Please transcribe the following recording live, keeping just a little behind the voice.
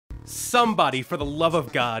Somebody, for the love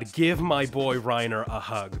of God, give my boy Reiner a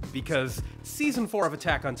hug, because Season 4 of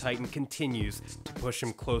Attack on Titan continues to push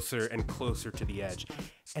him closer and closer to the edge,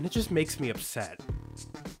 and it just makes me upset.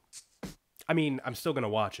 I mean, I'm still gonna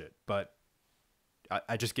watch it, but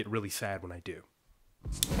I just get really sad when I do.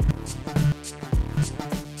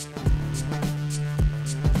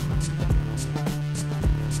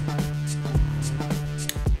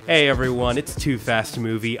 Hey everyone, it's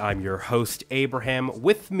 2FAST2MOVIE. I'm your host, Abraham.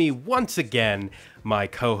 With me once again, my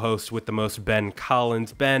co-host with the most, Ben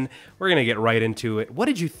Collins. Ben, we're going to get right into it. What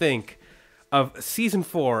did you think of Season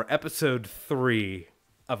 4, Episode 3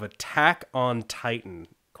 of Attack on Titan?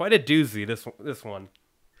 Quite a doozy, this one.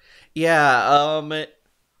 Yeah,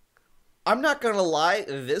 I'm not going to lie,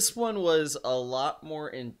 this one was a lot more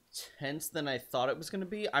intense than I thought it was going to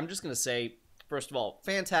be. I'm just going to say, first of all,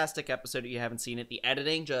 fantastic episode if you haven't seen it. The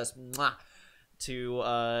editing just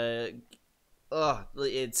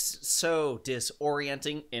it's so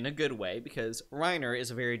disorienting in a good way, because Reiner is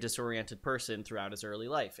a very disoriented person throughout his early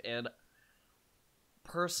life. And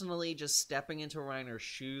personally, just stepping into Reiner's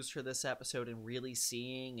shoes for this episode and really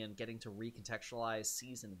seeing and getting to recontextualize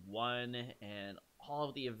Season 1 and all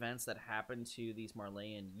of the events that happened to these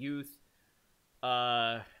Marleyan youth.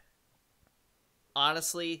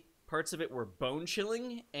 Honestly, parts of it were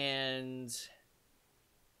bone-chilling, and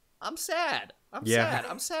I'm sad. I'm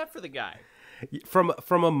sad for the guy.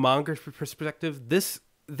 From a manga perspective,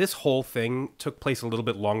 this whole thing took place a little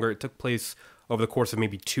bit longer. It took place over the course of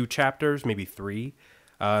maybe 2 chapters, maybe 3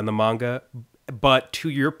 in the manga. But to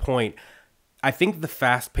your point, I think the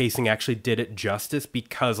fast pacing actually did it justice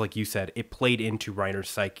because, like you said, it played into Reiner's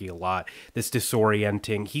psyche a lot. This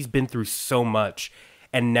disorienting. He's been through so much,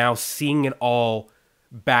 and now seeing it all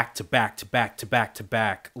back to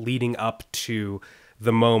back, leading up to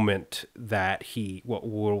the moment that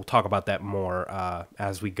we'll talk about that more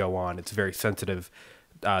as we go on. It's a very sensitive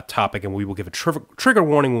topic, and we will give a trigger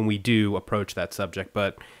warning when we do approach that subject.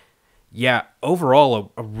 But yeah,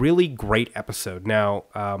 overall, a really great episode. Now,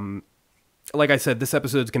 like I said, this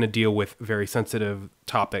episode is going to deal with the very sensitive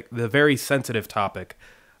topic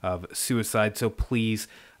of suicide. So please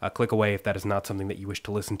click away if that is not something that you wish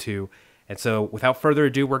to listen to. And so, without further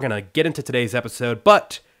ado, we're going to get into today's episode.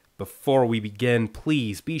 But before we begin,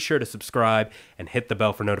 please be sure to subscribe and hit the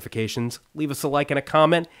bell for notifications. Leave us a like and a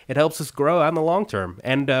comment. It helps us grow on the long term.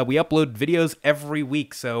 And we upload videos every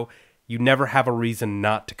week, so you never have a reason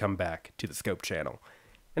not to come back to the Scope channel.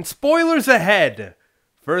 And spoilers ahead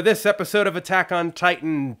for this episode of Attack on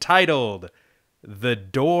Titan titled The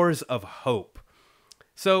Doors of Hope.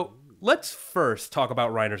 So, let's first talk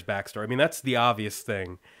about Reiner's backstory. I mean, that's the obvious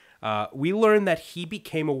thing. We learn that he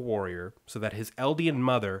became a warrior so that his Eldian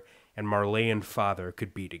mother and Marleyan father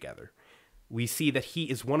could be together. We see that he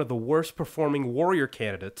is one of the worst performing warrior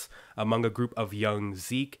candidates among a group of young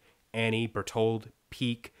Zeke, Annie, Berthold,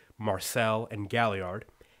 Peak, Marcel, and Galliard.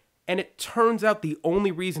 And it turns out the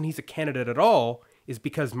only reason he's a candidate at all is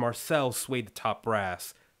because Marcel swayed the top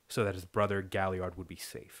brass so that his brother Galliard would be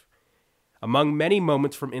safe. Among many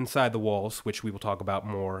moments from inside the walls, which we will talk about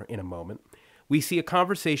more in a moment, we see a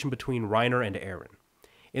conversation between Reiner and Eren.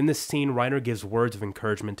 In this scene, Reiner gives words of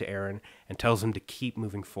encouragement to Eren and tells him to keep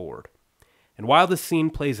moving forward. And while the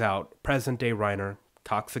scene plays out, present-day Reiner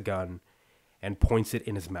cocks a gun and points it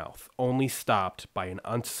in his mouth, only stopped by an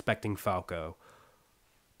unsuspecting Falco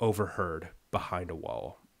overheard behind a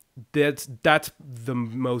wall. That's the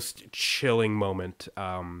most chilling moment.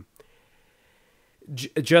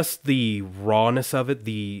 Just the rawness of it,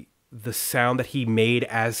 the sound that he made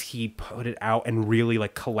as he put it out and really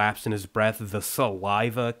collapsed in his breath, the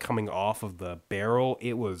saliva coming off of the barrel,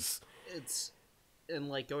 and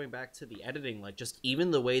going back to the editing, just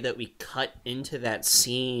even the way that we cut into that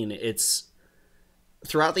scene, it's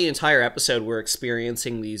throughout the entire episode, we're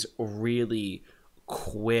experiencing these really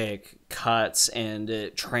quick cuts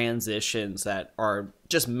and transitions that are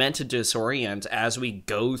just meant to disorient as we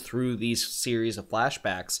go through these series of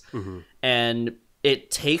flashbacks. Mm-hmm. And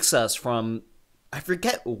it takes us from, I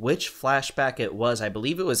forget which flashback it was. I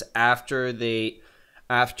believe it was after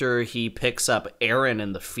he picks up Eren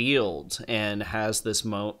in the field and has this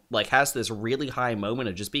really high moment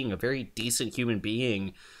of just being a very decent human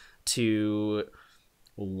being to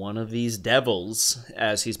one of these devils,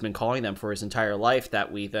 as he's been calling them for his entire life,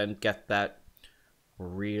 that we then get that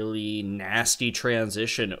really nasty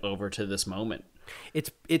transition over to this moment.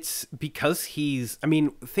 It's because I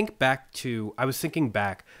was thinking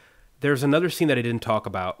back, there's another scene that I didn't talk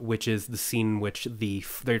about, which is the scene in which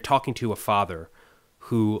they're talking to a father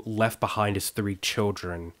who left behind his 3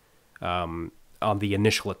 children on the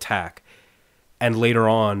initial attack. And later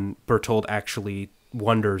on, Berthold actually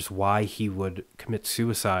wonders why he would commit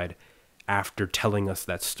suicide after telling us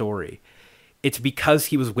that story. It's because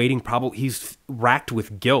he was waiting, he's racked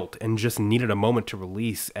with guilt and just needed a moment to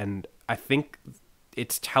release. And I think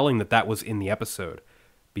it's telling that that was in the episode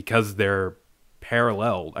because they're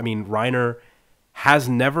paralleled. I mean, Reiner has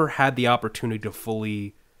never had the opportunity to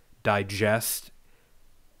fully digest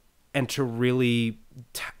and to really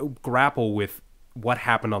grapple with what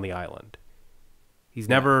happened on the island. He's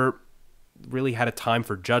never really had a time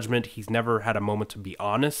for judgment. He's never had a moment to be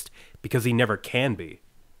honest because he never can be.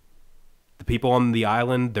 The people on the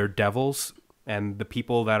island, they're devils, and the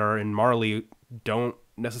people that are in Marley don't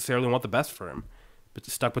necessarily want the best for him, but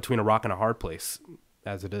stuck between a rock and a hard place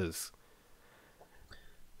as it is.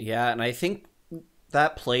 Yeah, and I think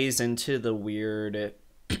that plays into the weird...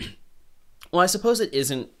 Well, I suppose it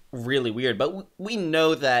isn't really weird, but we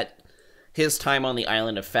know that his time on the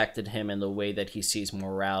island affected him in the way that he sees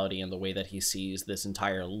morality and the way that he sees this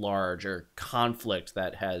entire larger conflict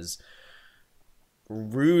that has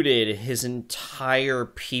rooted his entire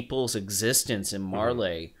people's existence in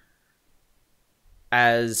Marley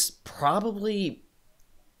as probably,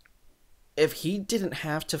 if he didn't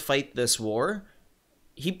have to fight this war,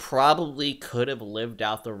 he probably could have lived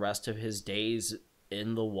out the rest of his days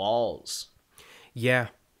in the walls. Yeah,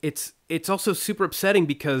 it's also super upsetting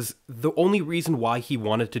because the only reason why he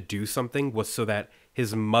wanted to do something was so that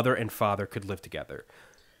his mother and father could live together.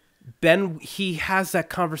 Then he has that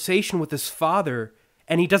conversation with his father,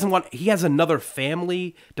 and he has another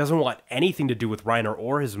family, doesn't want anything to do with Reiner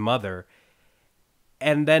or his mother.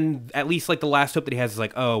 And then at least like the last hope that he has is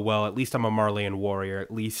like, oh, well, at least I'm a Marleyan warrior.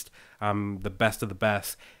 At least I'm the best of the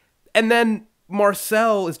best. And then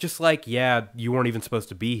Marcel is just like, yeah, you weren't even supposed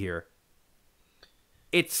to be here.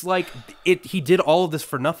 It's like he did all of this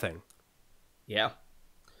for nothing. Yeah.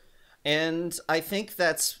 And I think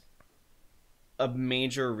that's a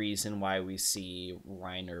major reason why we see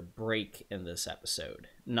Reiner break in this episode.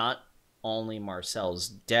 Not only Marcel's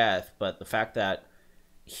death, but the fact that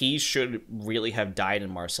he should really have died in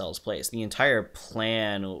Marcel's place. The entire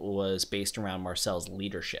plan was based around Marcel's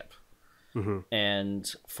leadership. Mm-hmm.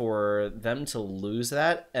 And for them to lose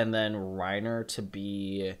that, and then Reiner to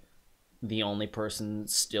be the only person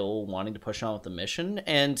still wanting to push on with the mission.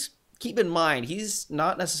 And keep in mind, he's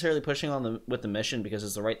not necessarily pushing on with the mission because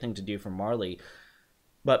it's the right thing to do for Marley,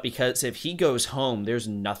 but because if he goes home, there's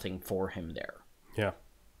nothing for him there. Yeah.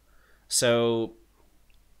 So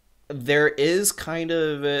there is kind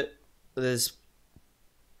of this...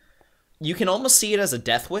 You can almost see it as a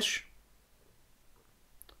death wish.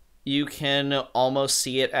 You can almost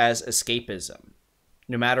see it as escapism.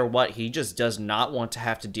 No matter what, he just does not want to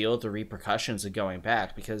have to deal with the repercussions of going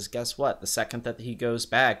back, because guess what? The second that he goes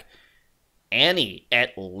back, Annie,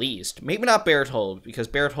 at least, maybe not Berthold, because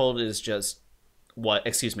Berthold is just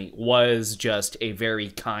was just a very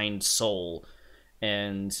kind soul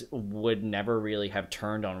and would never really have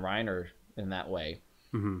turned on Reiner in that way.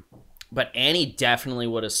 Mm-hmm. But Annie definitely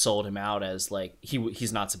would have sold him out as like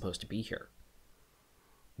he's not supposed to be here.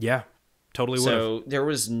 Yeah, totally would have. So there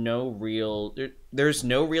was there's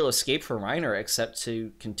no real escape for Reiner except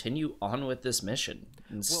to continue on with this mission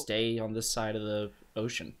and stay on this side of the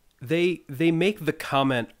ocean. They make the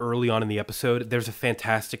comment early on in the episode. There's a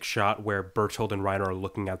fantastic shot where Berthold and Reiner are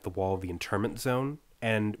looking at the wall of the internment zone,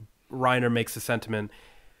 and Reiner makes the sentiment,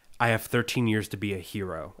 I have 13 years to be a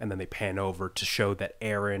hero. And then they pan over to show that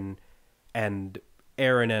Aaron and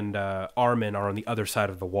Armin are on the other side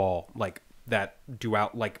of the wall, like that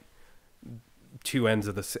dual, like two ends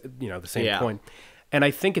of the same coin. And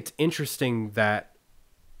I think it's interesting that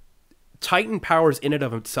Titan powers in and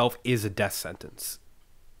of itself is a death sentence.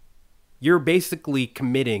 You're basically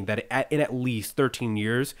committing that in at least 13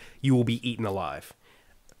 years, you will be eaten alive.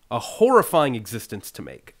 A horrifying existence to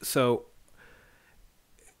make. So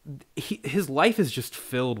his life is just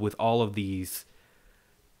filled with all of these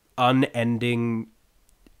unending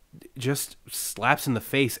just slaps in the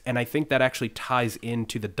face. And I think that actually ties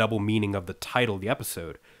into the double meaning of the title of the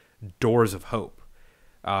episode, Doors of Hope.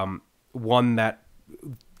 One that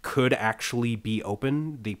could actually be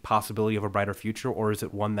open, the possibility of a brighter future, or is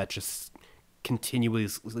it one that just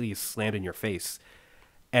continuously slammed in your face?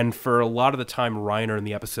 And for a lot of the time, Reiner in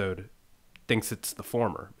the episode thinks it's the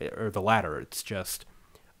former, or the latter. It's just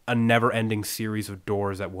a never-ending series of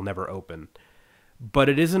doors that will never open. But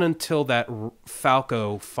it isn't until that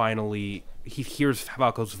Falco finally, he hears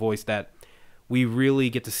Falco's voice, that we really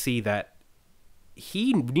get to see that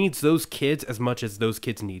he needs those kids as much as those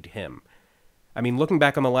kids need him. I mean, looking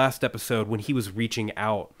back on the last episode when he was reaching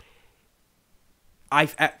out,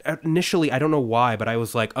 initially, I don't know why, but I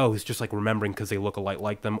was like, oh, he's just like remembering because they look a lot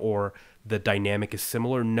like them, or the dynamic is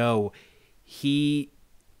similar. No, he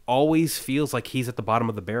always feels like he's at the bottom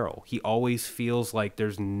of the barrel. He always feels like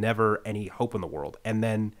there's never any hope in the world. And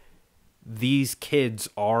then these kids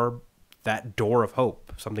are that door of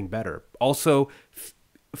hope, something better. Also,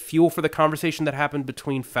 fuel for the conversation that happened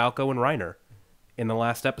between Falco and Reiner in the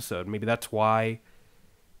last episode. Maybe that's why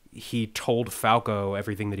he told Falco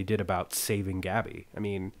everything that he did about saving Gabby. I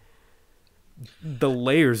mean, the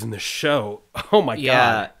layers in the show. Oh my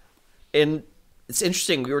god. And it's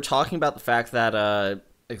interesting. We were talking about the fact that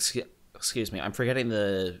excuse me, I'm forgetting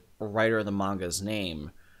the writer of the manga's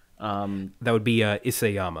name. That would be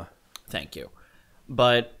Isayama. Thank you.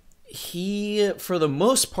 But he, for the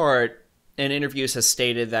most part, in interviews has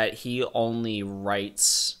stated that he only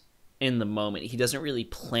writes in the moment. He doesn't really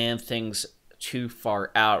plan things too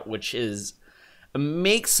far out, which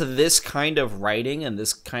makes this kind of writing and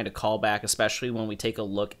this kind of callback, especially when we take a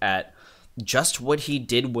look at just what he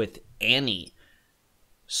did with Annie,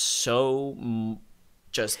 so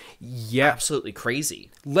just absolutely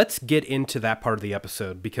crazy. Let's get into that part of the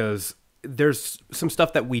episode, because there's some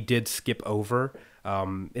stuff that we did skip over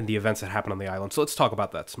in the events that happened on the island. So let's talk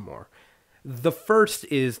about that some more. The first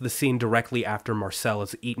is the scene directly after Marcel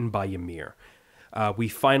is eaten by Ymir. We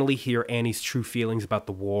finally hear Annie's true feelings about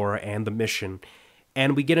the war and the mission,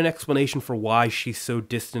 and we get an explanation for why she's so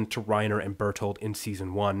distant to Reiner and Bertold in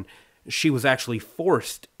Season 1. She was actually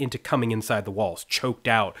forced into coming inside the walls, choked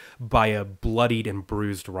out by a bloodied and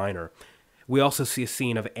bruised Reiner. We also see a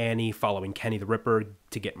scene of Annie following Kenny the Ripper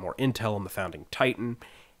to get more intel on the Founding Titan,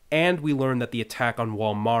 and we learn that the attack on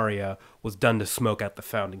Wall Maria was done to smoke out the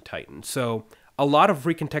Founding Titan. So, a lot of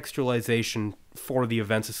recontextualization for the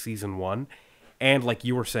events of Season 1, and like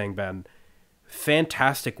you were saying, Ben,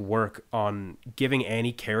 fantastic work on giving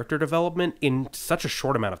Annie character development in such a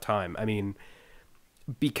short amount of time. I mean,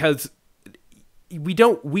 because we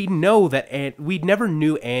know that we never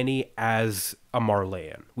knew Annie as a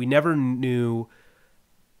Marleyan. We never knew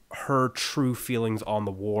her true feelings on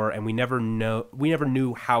the war, and we never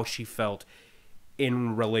knew how she felt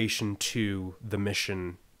in relation to the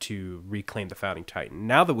mission to reclaim the Founding Titan.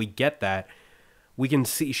 Now that we get that, we can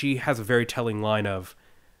see she has a very telling line of,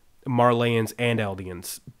 Marleyans and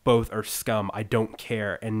Eldians both are scum. I don't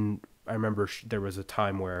care. And I remember there was a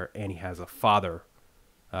time where Annie has a father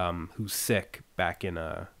who's sick back in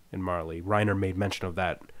Marley. Reiner made mention of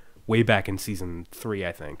that way back in Season 3,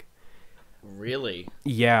 I think. Really?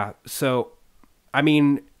 Yeah. So, I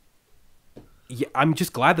mean, yeah, I'm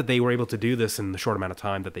just glad that they were able to do this in the short amount of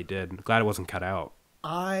time that they did. Glad it wasn't cut out.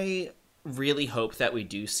 I really hope that we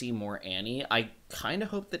do see more Annie. I kind of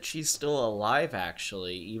hope that she's still alive,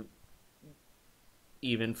 actually,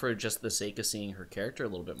 even for just the sake of seeing her character a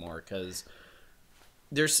little bit more, because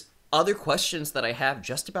there's other questions that I have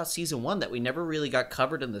just about Season 1 that we never really got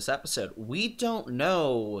covered in this episode. We don't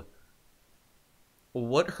know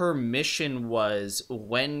what her mission was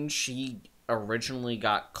when she originally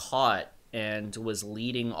got caught and was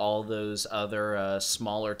leading all those other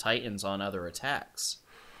smaller Titans on other attacks.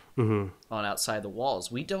 On outside the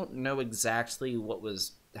walls. We don't know exactly what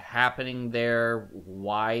was happening there,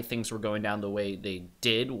 why things were going down the way they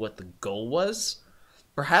did, what the goal was.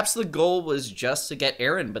 Perhaps the goal was just to get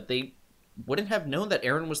Eren, but they wouldn't have known that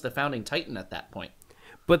Eren was the Founding Titan at that point.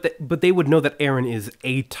 But they would know that Eren is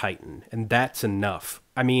a Titan, and that's enough.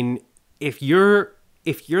 I mean, if you're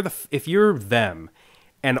them,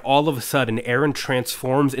 and all of a sudden Eren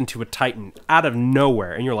transforms into a Titan out of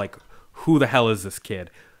nowhere, and you're like, who the hell is this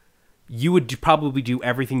kid? You would probably do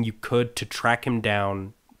everything you could to track him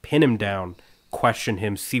down, pin him down, question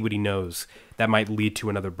him, see what he knows. That might lead to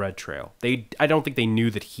another bread trail. I don't think they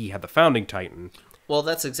knew that he had the Founding Titan. Well,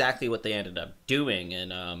 that's exactly what they ended up doing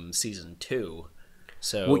in Season 2.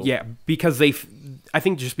 So, well, yeah, because I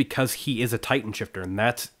think just because he is a Titan shifter, and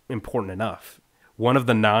that's important enough. One of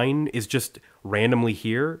the 9 is just randomly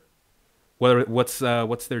here. What's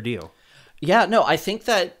their deal? Yeah, no, I think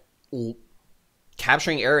that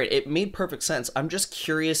capturing Eren, it made perfect sense. I'm just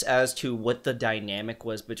curious as to what the dynamic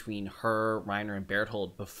was between her, Reiner, and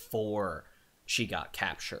Berthold before she got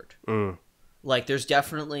captured. Like, there's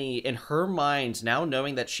definitely, in her mind, now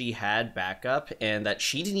knowing that she had backup and that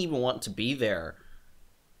she didn't even want to be there,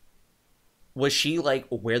 was she like,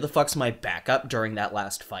 where the fuck's my backup during that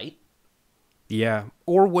last fight? Yeah.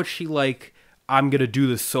 Or was she like, I'm going to do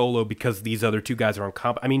this solo because these other 2 guys are on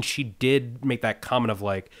comp? I mean, she did make that comment of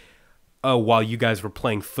like, oh, while you guys were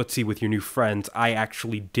playing footsie with your new friends, I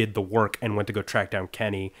actually did the work and went to go track down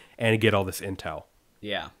Kenny and get all this intel.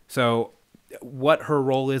 Yeah. So what her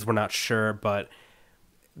role is, we're not sure, but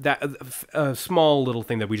that a small little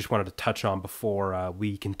thing that we just wanted to touch on before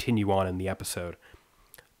we continue on in the episode.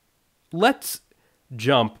 Let's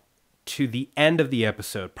jump to the end of the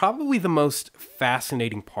episode, probably the most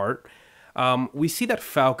fascinating part. We see that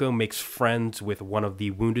Falco makes friends with one of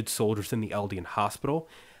the wounded soldiers in the Eldian hospital.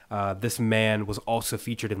 This man was also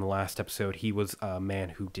featured in the last episode. He was a man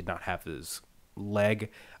who did not have his leg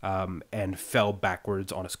and fell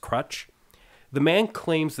backwards on his crutch. The man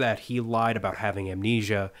claims that he lied about having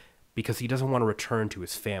amnesia because he doesn't want to return to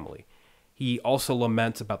his family. He also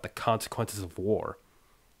laments about the consequences of war.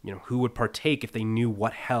 You know, who would partake if they knew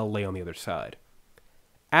what hell lay on the other side?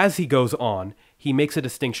 As he goes on, he makes a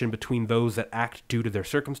distinction between those that act due to their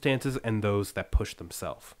circumstances and those that push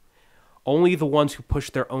themselves. Only the ones who push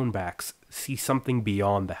their own backs see something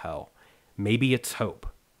beyond the hell. Maybe it's hope.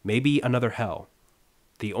 Maybe another hell.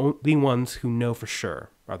 The only ones who know for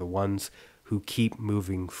sure are the ones who keep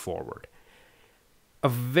moving forward. A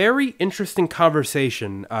very interesting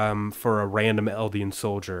conversation for a random Eldian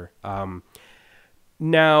soldier.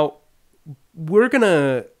 Now, we're going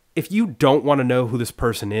to... If you don't want to know who this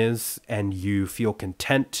person is and you feel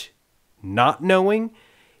content not knowing,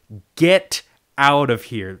 get out of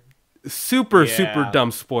here. Super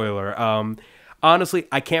dumb spoiler. Honestly,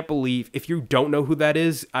 I can't believe if you don't know who that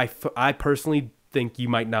is, I personally think you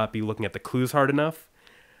might not be looking at the clues hard enough.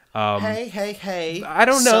 Hey. I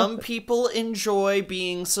don't know. Some people enjoy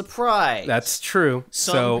being surprised. That's true.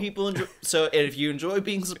 Some people enjoy... So if you enjoy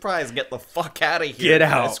being surprised, get the fuck out of here. Get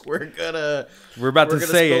out. We're about to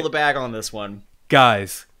say spill the bag on this one.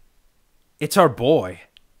 Guys, it's our boy.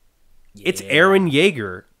 Yeah. It's Eren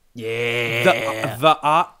Yeager. Yeah.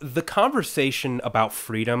 The conversation about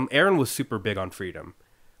freedom, Eren was super big on freedom.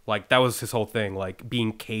 Like, that was his whole thing, like,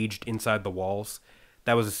 being caged inside the walls.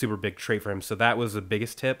 That was a super big trait for him, so that was the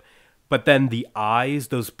biggest tip. But then the eyes,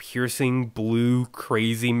 those piercing blue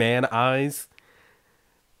crazy man eyes.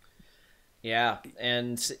 Yeah,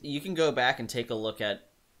 and you can go back and take a look at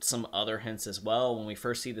some other hints as well. When we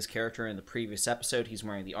first see this character in the previous episode, he's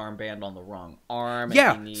wearing the armband on the wrong arm,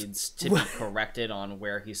 and he needs to be corrected on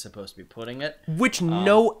where he's supposed to be putting it. Which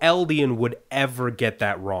no Eldian would ever get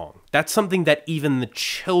that wrong. That's something that even the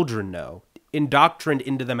children know. Indoctrined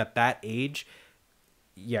into them at that age...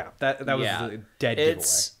 Yeah, that was a dead giveaway.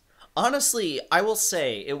 Honestly, I will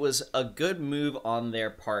say it was a good move on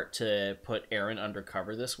their part to put Eren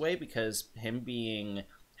undercover this way, because him being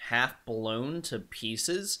half blown to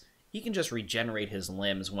pieces, he can just regenerate his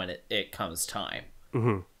limbs when it comes time.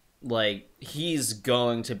 Mm-hmm. Like, he's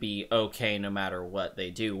going to be okay no matter what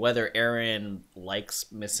they do. Whether Eren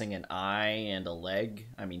likes missing an eye and a leg,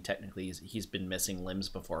 I mean, technically he's been missing limbs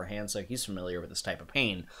beforehand, so he's familiar with this type of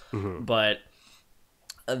pain. Mm-hmm. But...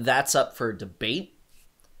 that's up for debate.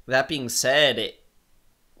 That being said,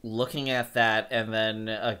 looking at that, and then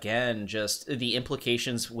again, just the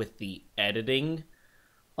implications with the editing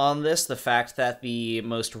on this, the fact that the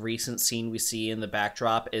most recent scene we see in the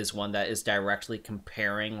backdrop is one that is directly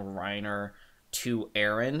comparing Reiner to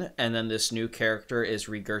Eren, and then this new character is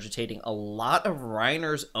regurgitating a lot of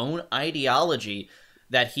Reiner's own ideology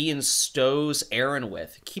that he instows Eren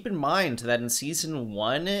with. Keep in mind that in Season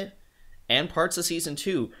 1... and parts of Season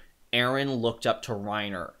 2, Eren looked up to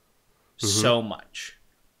Reiner so much.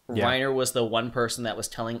 Yeah. Reiner was the one person that was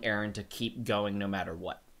telling Eren to keep going no matter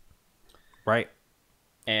what. Right.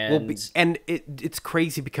 And it's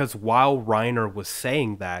crazy because while Reiner was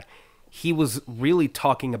saying that, he was really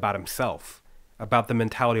talking about himself, about the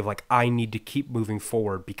mentality of like, I need to keep moving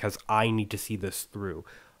forward because I need to see this through.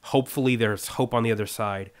 Hopefully there's hope on the other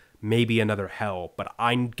side, maybe another hell, but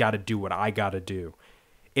I got to do what I got to do.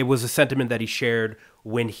 It was a sentiment that he shared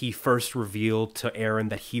when he first revealed to Eren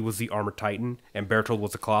that he was the Armored Titan and Bertold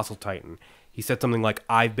was a Colossal Titan. He said something like,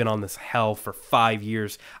 I've been on this hell for 5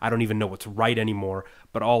 years. I don't even know what's right anymore,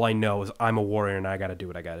 but all I know is I'm a warrior and I got to do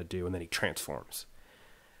what I got to do. And then he transforms.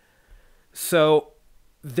 So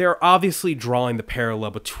they're obviously drawing the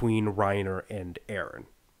parallel between Reiner and Eren,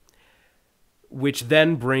 which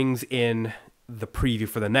then brings in the preview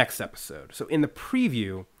for the next episode. So in the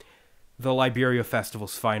preview... the Liberia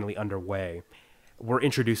Festival's finally underway. We're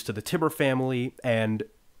introduced to the Timber family, and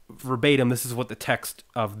verbatim, this is what the text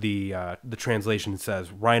of the translation says.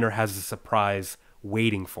 Reiner has a surprise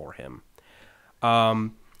waiting for him. I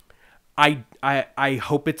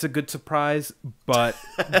hope it's a good surprise, but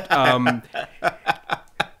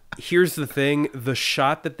here's the thing: the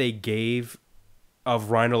shot that they gave of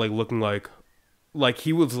Reiner like looking like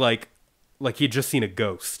he was like he'd just seen a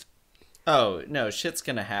ghost. Oh no, shit's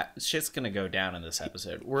gonna go down in this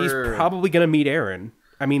episode. He's probably gonna meet Eren.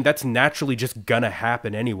 I mean, that's naturally just gonna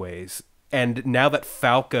happen anyways. And now that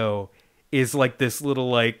Falco is like this little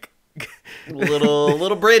like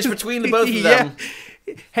little bridge between the both of them.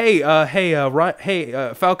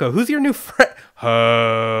 Hey, Falco, who's your new friend?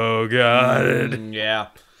 Oh God. Yeah.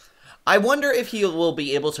 I wonder if he will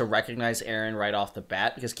be able to recognize Eren right off the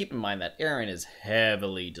bat, because keep in mind that Eren is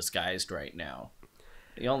heavily disguised right now.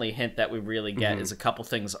 The only hint that we really get is a couple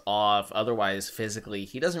things off. Otherwise, physically,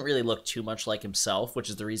 he doesn't really look too much like himself, which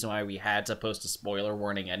is the reason why we had to post a spoiler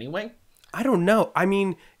warning anyway. I don't know. I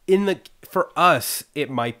mean, for us, it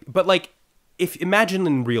might, but like, imagine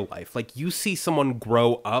in real life, like you see someone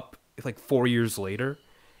grow up like 4 years later,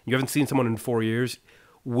 you haven't seen someone in 4 years.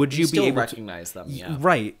 Would you still be able recognize them? Yeah,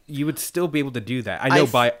 right. You would still be able to do that. I know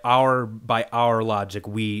by our logic,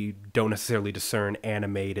 we don't necessarily discern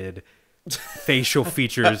animated facial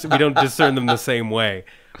features. We don't discern them the same way.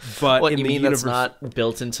 But what in you the mean? universe, That's not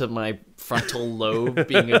built into my frontal lobe,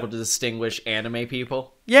 being able to distinguish anime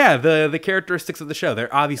people. Yeah, the characteristics of the show.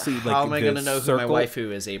 They're obviously like. How am I going to know circle. who my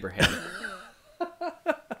waifu is, Abraham?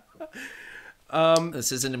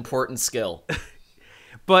 This is an important skill.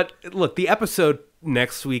 But look, the episode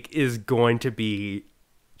next week is going to be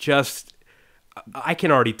just, I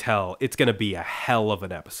can already tell it's going to be a hell of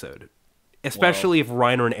an episode. Especially if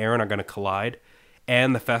Reiner and Eren are going to collide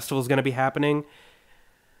and the festival is going to be happening.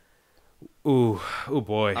 Ooh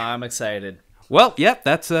boy. I'm excited. Well, yep,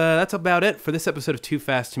 that's about it for this episode of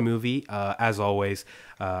 2FAST2MOVIE. As always,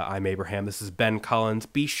 I'm Abraham. This is Ben Collins.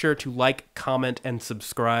 Be sure to like, comment, and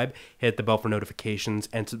subscribe. Hit the bell for notifications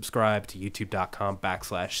and subscribe to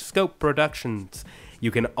youtube.com/Scope Productions. You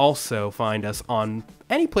can also find us on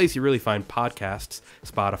any place you really find podcasts: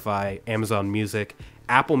 Spotify, Amazon Music,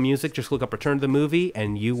 Apple Music. Just look up Return to the Movie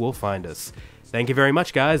and you will find us. Thank you very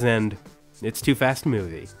much, guys, and it's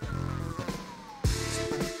 2FAST2MOVIE.